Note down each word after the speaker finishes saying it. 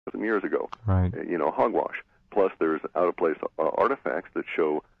years ago. Right. Hogwash. Plus, there's out-of-place artifacts that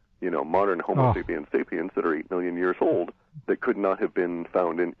show, modern Homo sapiens sapiens that are 8 million years old that could not have been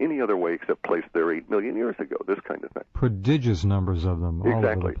found in any other way except placed there 8 million years ago, this kind of thing. Prodigious numbers of them all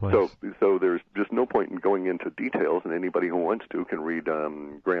over the place. So there's just no point in going into details, and anybody who wants to can read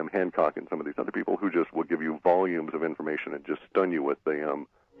Graham Hancock and some of these other people who just will give you volumes of information and just stun you with the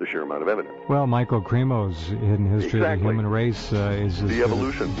sheer amount of evidence. Well, Michael Cremo's Hidden History of the Human Race is the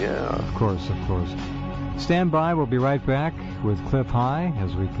evolution, yeah. Of course. Stand by. We'll be right back with Cliff High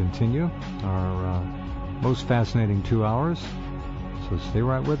as we continue our most fascinating 2 hours. So stay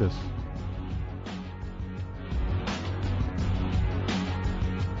right with us.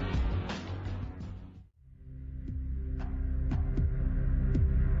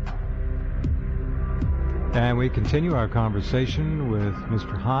 And we continue our conversation with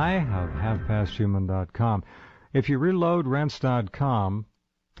Mr. High of HalfPastHuman.com. If you reload Rense.com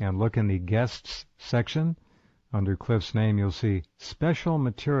and look in the guests section, under Cliff's name, you'll see special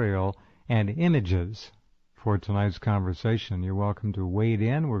material and images for tonight's conversation. You're welcome to wade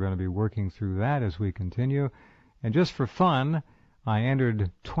in. We're going to be working through that as we continue. And just for fun, I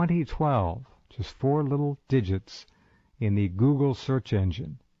entered 2012, just 4 little digits, in the Google search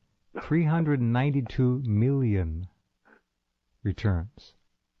engine. 392 million returns.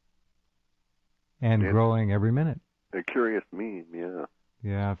 And growing every minute. A curious meme, yeah.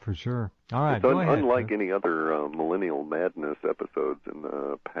 Yeah, for sure. All right, it's go ahead. Unlike any other Millennial Madness episodes in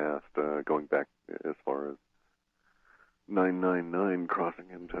the past, going back as far as 999 crossing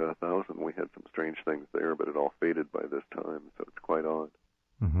into 1,000, we had some strange things there, but it all faded by this time, so it's quite odd.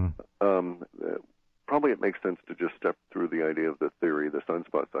 Mm-hmm. Probably it makes sense to just step through the idea of the theory, the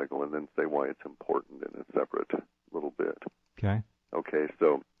sunspot cycle, and then say why it's important in a separate little bit. Okay. Okay,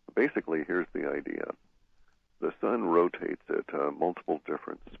 so basically here's the idea. The sun rotates at multiple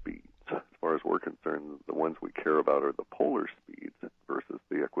different speeds. As far as we're concerned, the ones we care about are the polar speeds versus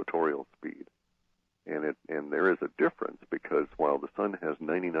the equatorial speed. And there is a difference because while the sun has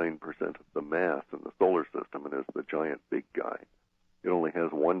 99% of the mass in the solar system and is the giant big guy, it only has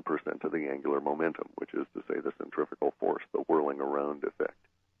 1% of the angular momentum, which is to say the centrifugal force, the whirling around effect.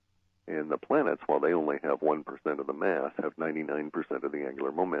 And the planets, while they only have 1% of the mass, have 99% of the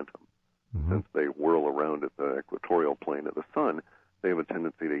angular momentum. Mm-hmm. Since they whirl around at the equatorial plane of the sun, they have a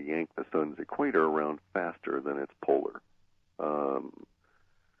tendency to yank the sun's equator around faster than its polar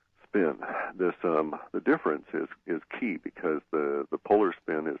spin. The difference is key because the polar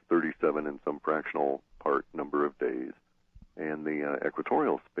spin is 37 in some fractional part number of days, and the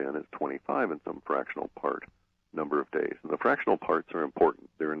equatorial spin is 25 in some fractional part number of days. And the fractional parts are important.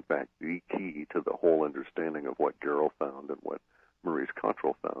 They're, in fact, the key to the whole understanding of what Garrow found and what Maurice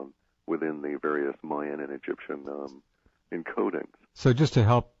Cottrell found within the various Mayan and Egyptian encodings. So just to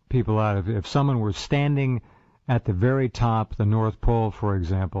help people out, if someone were standing at the very top, the North Pole, for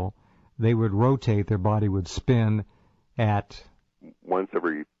example, they would rotate, their body would spin at... Once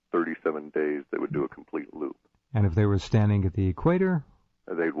every 37 days, they would do a complete loop. And if they were standing at the equator?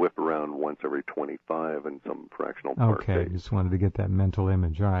 They'd whip around once every 25 in some fractional part. Okay, days. Just wanted to get that mental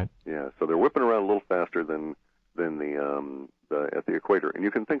image. All right. Yeah, so they're whipping around a little faster than at the equator. And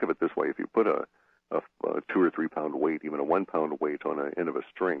you can think of it this way: if you put a 2 or 3 pound weight, even a 1 pound weight, on an end of a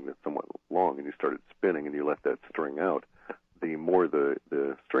string that's somewhat long, and you started spinning, and you let that string out, the more the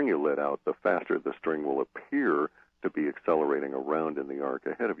string you let out, the faster the string will appear to be accelerating around in the arc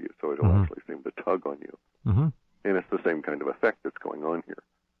ahead of you. So it'll actually seem to tug on you. Mm-hmm. And it's the same kind of effect that's going on here.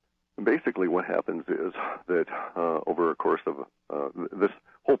 And basically what happens is that over a course of this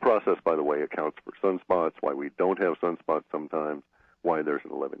whole process, by the way, accounts for sunspots, why we don't have sunspots sometimes, why there's an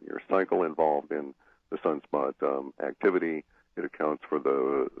 11-year cycle involved in the sunspot activity. It accounts for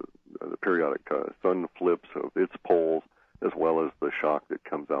the periodic sun flips of its poles, as well as the shock that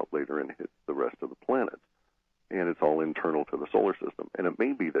comes out later and hits the rest of the planets. And it's all internal to the solar system. And it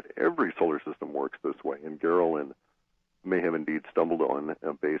may be that every solar system works this way, and Gerlin may have indeed stumbled on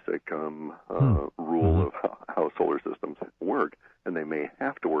a basic rule of how solar systems work, and they may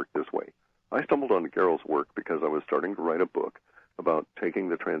have to work this way. I stumbled on Gerl's work because I was starting to write a book about taking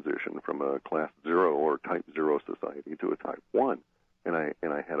the transition from a Class 0 or Type 0 society to a Type 1. And I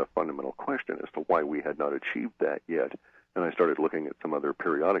had a fundamental question as to why we had not achieved that yet. And I started looking at some other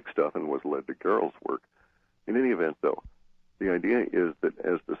periodic stuff and was led to Gerl's work. In any event, though, the idea is that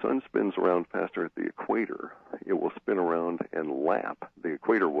as the sun spins around faster at the equator, it will spin around and lap. The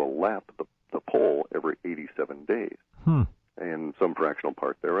equator will lap the pole every 87 days, and some fractional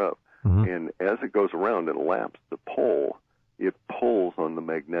part thereof. And as it goes around and laps the pole, it pulls on the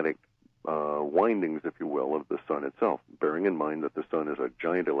magnetic windings, if you will, of the sun itself, bearing in mind that the sun is a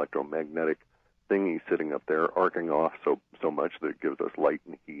giant electromagnetic thingy sitting up there, arcing off so much that it gives us light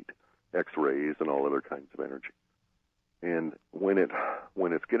and heat, X-rays, and all other kinds of energy. And when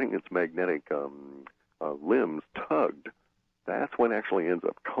it's getting its magnetic limbs tugged, that's when it actually ends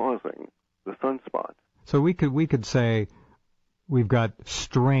up causing the sunspots. So we could say we've got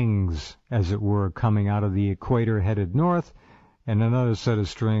strings, as it were, coming out of the equator headed north, and another set of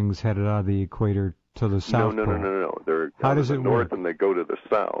strings headed out of the equator to the south pole. No. They're How does it it north work? And they go to the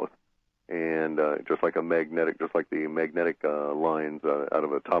south, and just like the magnetic lines out of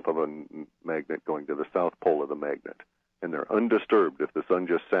the top of a magnet going to the south pole of the magnet. And they're undisturbed. If the sun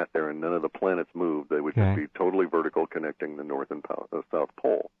just sat there and none of the planets moved, they would just be totally vertical, connecting the north and south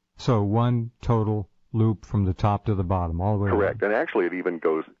pole. So one total loop from the top to the bottom, all the way Correct. around. And actually it even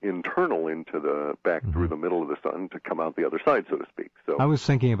goes internal into the back through the middle of the sun to come out the other side, so to speak. So I was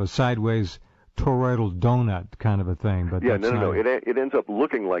thinking of a sideways toroidal donut kind of a thing, but yeah, that's no. not It ends up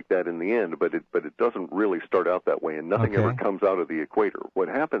looking like that in the end, but it doesn't really start out that way, and nothing ever comes out of the equator. What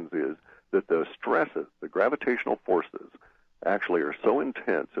happens is that the stresses, the gravitational forces, actually are so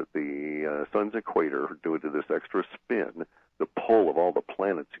intense at the sun's equator due to this extra spin, the pull of all the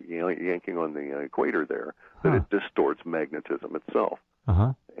planets yanking on the equator there, that it distorts magnetism itself.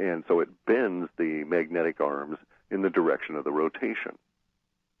 And so it bends the magnetic arms in the direction of the rotation.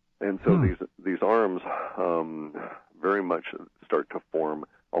 And so these arms very much start to form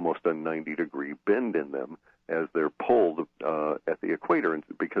almost a 90-degree bend in them as they're pulled at the equator,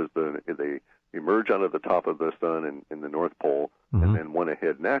 because they emerge out of the top of the sun in the North Pole, and then want to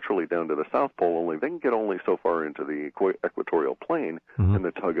head naturally down to the South Pole, only they can get only so far into the equatorial plane, and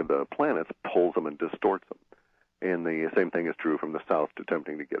the tug of the planets pulls them and distorts them. And the same thing is true from the south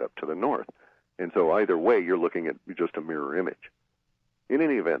attempting to get up to the north. And so either way, you're looking at just a mirror image. In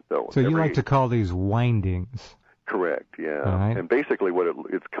any event, though... So you like to call these windings. Correct, yeah. Right. And basically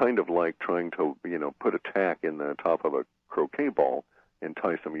it's kind of like trying to, put a tack in the top of a croquet ball and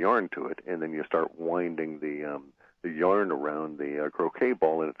tie some yarn to it, and then you start winding the yarn around the croquet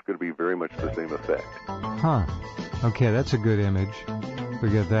ball, and it's going to be very much the same effect. Okay, that's a good image.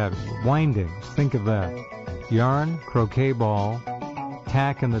 Forget that. Windings, think of that. Yarn, croquet ball,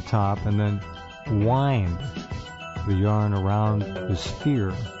 tack in the top, and then wind the yarn around the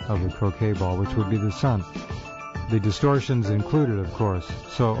sphere of the croquet ball, which would be the sun. The distortions included, of course.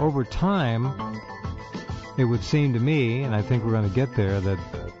 So over time, it would seem to me, and I think we're going to get there, that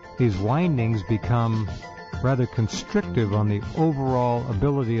these windings become rather constrictive on the overall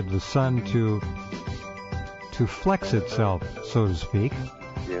ability of the sun to flex itself, so to speak.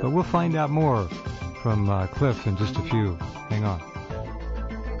 Yeah. But we'll find out more from Cliff in just a few. Hang on.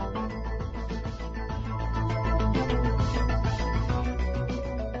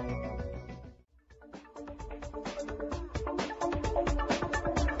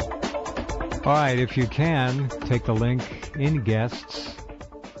 All right, if you can, take the link in guests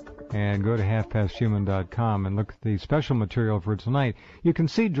and go to halfpasthuman.com and look at the special material for tonight. You can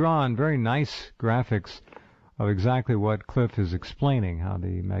see drawn very nice graphics of exactly what Cliff is explaining, how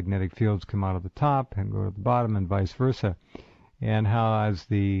the magnetic fields come out of the top and go to the bottom and vice versa, and how as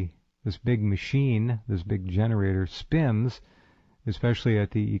this big machine, this big generator spins, especially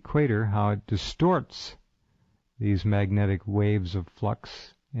at the equator, how it distorts these magnetic waves of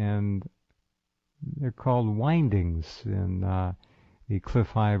flux, and they're called windings in the Cliff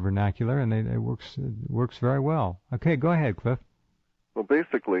High vernacular, and it works very well. Okay, go ahead, Cliff. Well,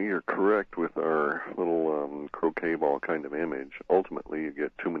 basically, you're correct with our little croquet ball kind of image. Ultimately, you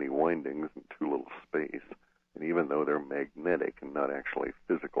get too many windings and too little space. And even though they're magnetic and not actually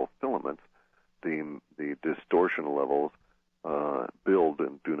physical filaments, the distortion levels build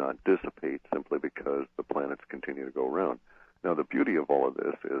and do not dissipate simply because the planets continue to go around. Now, the beauty of all of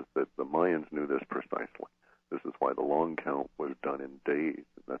this is that the Mayans knew this precisely. This is why the long count was done in days.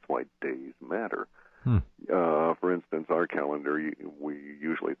 That's why days matter. For instance, our calendar, we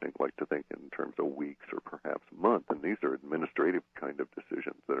usually like to think in terms of weeks or perhaps months, and these are administrative kind of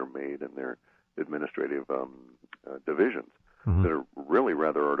decisions that are made, and they're administrative divisions that are really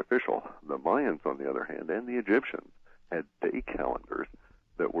rather artificial. The Mayans, on the other hand, and the Egyptians had day calendars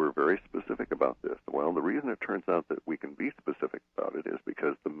that were very specific about this. Well, the reason it turns out that we can be specific about it is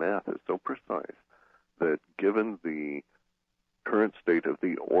because the math is so precise that given the current state of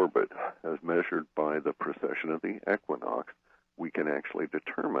the orbit as measured by the precession of the equinox, we can actually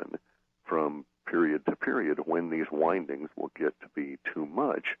determine from period to period when these windings will get to be too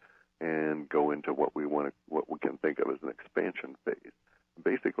much and go into what we can think of as an expansion phase.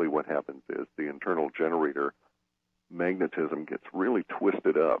 Basically what happens is the internal generator magnetism gets really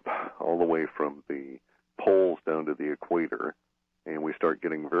twisted up all the way from the poles down to the equator, and we start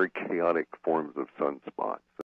getting very chaotic forms of sunspots.